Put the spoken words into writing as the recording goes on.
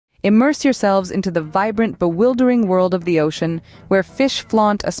Immerse yourselves into the vibrant, bewildering world of the ocean, where fish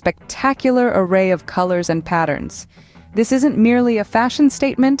flaunt a spectacular array of colors and patterns. This isn't merely a fashion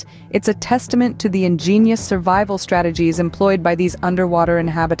statement, it's a testament to the ingenious survival strategies employed by these underwater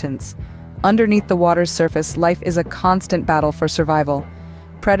inhabitants. Underneath the water's surface, life is a constant battle for survival.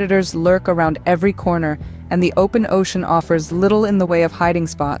 Predators lurk around every corner, and the open ocean offers little in the way of hiding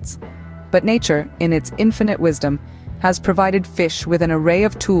spots. But nature, in its infinite wisdom, has provided fish with an array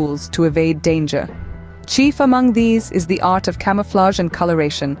of tools to evade danger. Chief among these is the art of camouflage and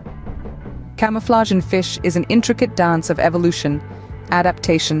coloration. Camouflage in fish is an intricate dance of evolution,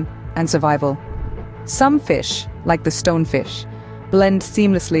 adaptation, and survival. Some fish, like the stonefish, blend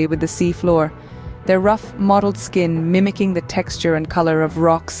seamlessly with the sea floor, their rough, mottled skin mimicking the texture and color of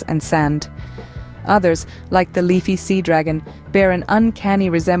rocks and sand. Others, like the leafy sea dragon, bear an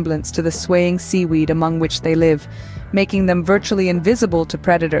uncanny resemblance to the swaying seaweed among which they live, making them virtually invisible to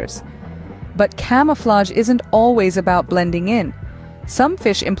predators. But camouflage isn't always about blending in. Some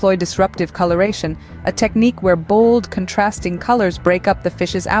fish employ disruptive coloration, a technique where bold, contrasting colors break up the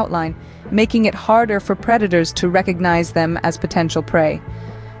fish's outline, making it harder for predators to recognize them as potential prey.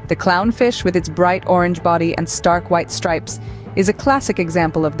 The clownfish, with its bright orange body and stark white stripes, is a classic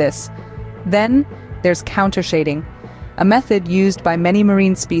example of this. Then there's countershading, a method used by many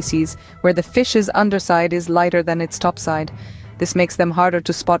marine species where the fish's underside is lighter than its topside. This makes them harder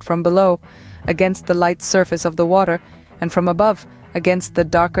to spot from below, against the light surface of the water, and from above, against the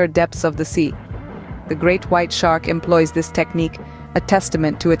darker depths of the sea. The great white shark employs this technique, a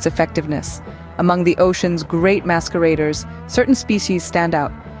testament to its effectiveness. Among the ocean's great masqueraders, certain species stand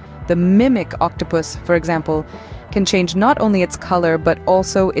out. The mimic octopus, for example, can change not only its color but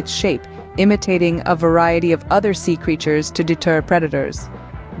also its shape, imitating a variety of other sea creatures to deter predators.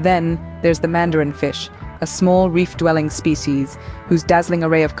 Then there's the mandarin fish, a small reef-dwelling species whose dazzling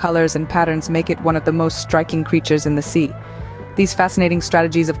array of colors and patterns make it one of the most striking creatures in the sea. These fascinating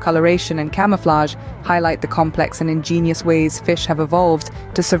strategies of coloration and camouflage highlight the complex and ingenious ways fish have evolved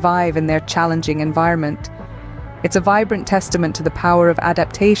to survive in their challenging environment. It's a vibrant testament to the power of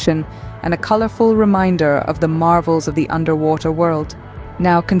adaptation and a colorful reminder of the marvels of the underwater world.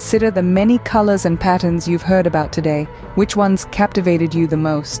 Now consider the many colors and patterns you've heard about today. Which ones captivated you the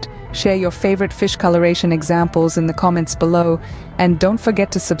most? Share your favorite fish coloration examples in the comments below, and don't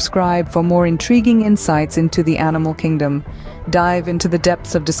forget to subscribe for more intriguing insights into the animal kingdom. Dive into the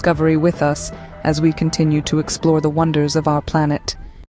depths of discovery with us as we continue to explore the wonders of our planet.